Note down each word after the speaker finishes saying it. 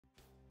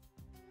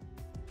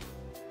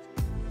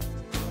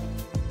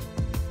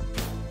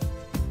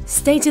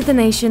State of the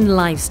Nation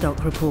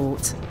Livestock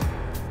Report.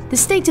 The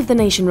State of the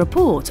Nation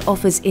report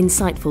offers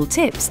insightful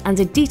tips and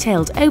a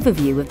detailed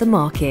overview of the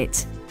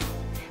market.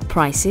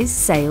 Prices,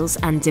 sales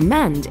and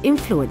demand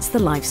influence the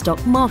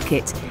livestock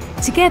market,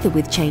 together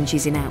with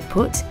changes in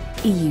output,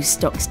 EU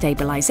stock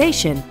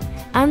stabilisation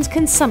and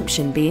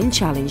consumption being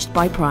challenged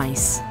by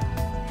price.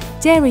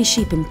 Dairy,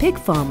 sheep and pig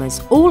farmers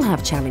all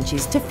have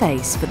challenges to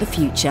face for the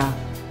future,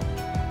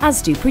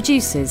 as do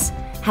producers,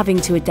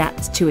 having to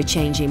adapt to a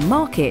changing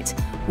market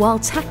while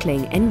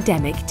tackling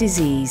endemic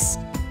disease.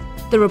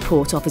 The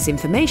report offers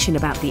information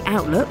about the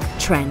outlook,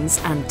 trends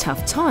and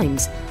tough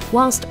times,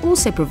 whilst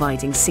also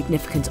providing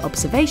significant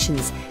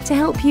observations to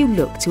help you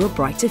look to a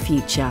brighter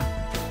future.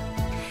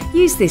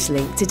 Use this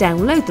link to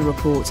download the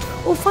report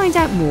or find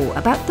out more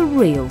about the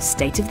real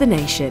State of the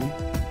Nation.